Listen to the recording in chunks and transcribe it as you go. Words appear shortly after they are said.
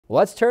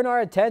Let's turn our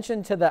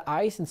attention to the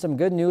ice and some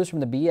good news from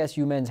the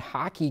BSU men's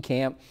hockey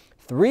camp.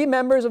 3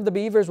 members of the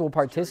Beavers will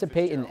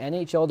participate in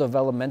NHL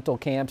developmental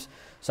camps.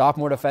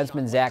 Sophomore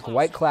defenseman Zach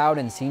Whitecloud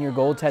and senior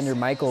goaltender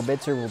Michael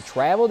Bitzer will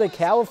travel to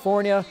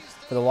California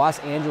for the Los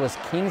Angeles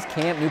Kings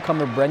camp.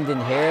 Newcomer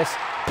Brendan Harris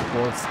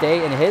will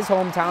stay in his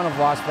hometown of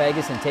Las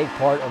Vegas and take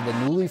part of the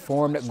newly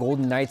formed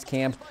Golden Knights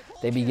camp.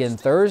 They begin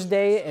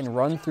Thursday and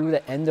run through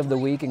the end of the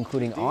week,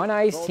 including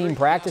on-ice team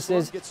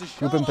practices,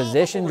 group and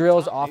position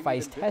drills,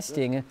 off-ice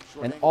testing,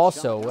 and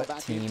also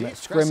team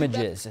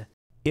scrimmages.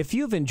 If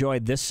you've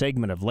enjoyed this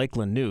segment of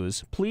Lakeland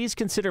News, please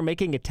consider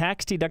making a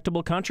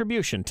tax-deductible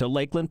contribution to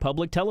Lakeland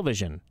Public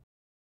Television.